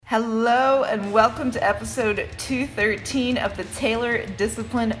Hello and welcome to episode 213 of the Taylor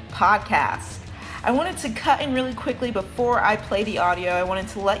Discipline Podcast. I wanted to cut in really quickly before I play the audio. I wanted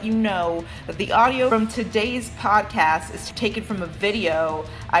to let you know that the audio from today's podcast is taken from a video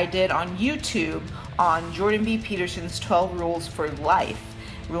I did on YouTube on Jordan B. Peterson's 12 Rules for Life.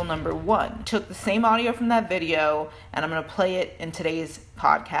 Rule number 1. Took the same audio from that video and I'm going to play it in today's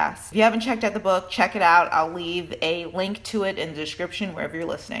podcast. If you haven't checked out the book, check it out. I'll leave a link to it in the description wherever you're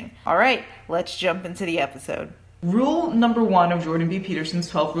listening. All right, let's jump into the episode. Rule number 1 of Jordan B. Peterson's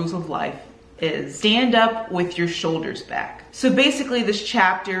 12 Rules of Life is stand up with your shoulders back. So basically this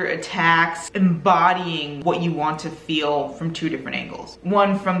chapter attacks embodying what you want to feel from two different angles.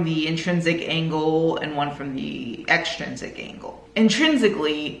 One from the intrinsic angle and one from the extrinsic angle.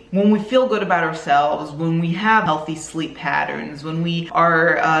 Intrinsically, when we feel good about ourselves, when we have healthy sleep patterns, when we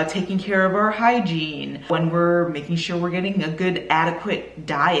are taking care of our hygiene, when we're making sure we're getting a good adequate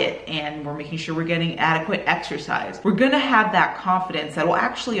diet and we're making sure we're getting adequate exercise, we're gonna have that confidence that will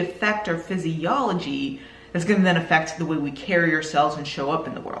actually affect our physiology. That's going to then affect the way we carry ourselves and show up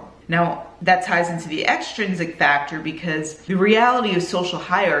in the world. Now, that ties into the extrinsic factor because the reality of social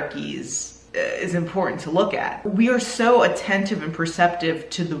hierarchies is important to look at. We are so attentive and perceptive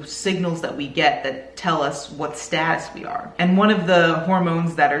to the signals that we get that tell us what status we are. And one of the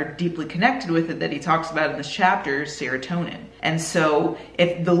hormones that are deeply connected with it that he talks about in this chapter is serotonin. And so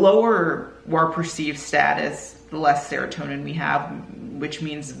if the lower our perceived status, the less serotonin we have, which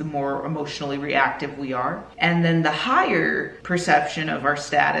means the more emotionally reactive we are. And then the higher perception of our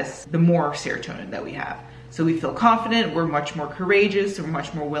status, the more serotonin that we have. So we feel confident, we're much more courageous, we're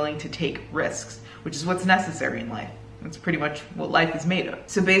much more willing to take risks, which is what's necessary in life. That's pretty much what life is made of.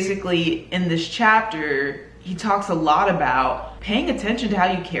 So basically in this chapter, he talks a lot about paying attention to how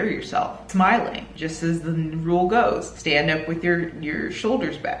you carry yourself. Smiling, just as the rule goes. Stand up with your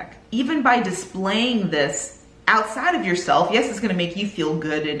shoulders back. Even by displaying this outside of yourself, yes, it's going to make you feel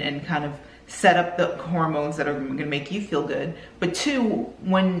good and kind of set up the hormones that are going to make you feel good. But two,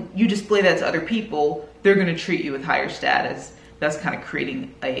 when you display that to other people, they're going to treat you with higher status. That's kind of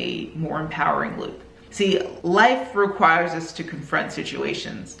creating a more empowering loop. See, life requires us to confront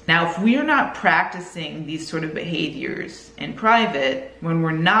situations. Now, if we are not practicing these sort of behaviors in private, when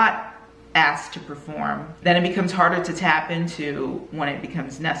we're not asked to perform, then it becomes harder to tap into when it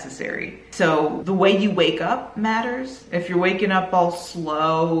becomes necessary. So the way you wake up matters. If you're waking up all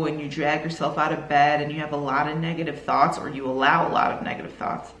slow and you drag yourself out of bed and you have a lot of negative thoughts, or you allow a lot of negative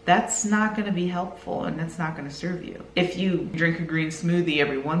thoughts, that's not going to be helpful and that's not going to serve you. If you drink a green smoothie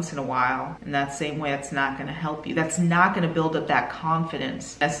every once in a while, in that same way, that's not going to help you. That's not going to build up that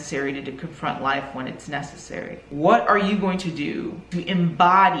confidence necessary to confront life when it's necessary. What are you going to do to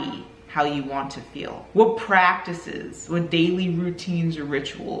embody how you want to feel? What practices, what daily routines or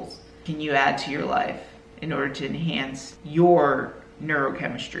rituals can you add to your life in order to enhance your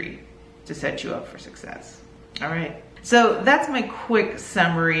neurochemistry to set you up for success? All right. So that's my quick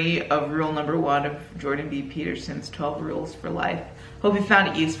summary of rule number 1 of Jordan B. Peterson's 12 Rules for Life. Hope you found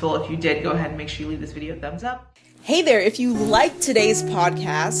it useful. If you did, go ahead and make sure you leave this video a thumbs up. Hey there, if you liked today's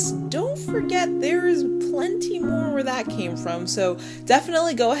podcast, don't forget there is plenty more where that came from. So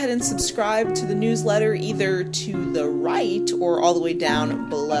definitely go ahead and subscribe to the newsletter either to the right or all the way down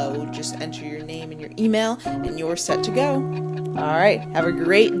below. Just enter your name and your email and you're set to go. All right, have a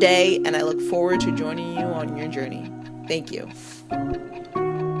great day and I look forward to joining you on your journey. Thank you.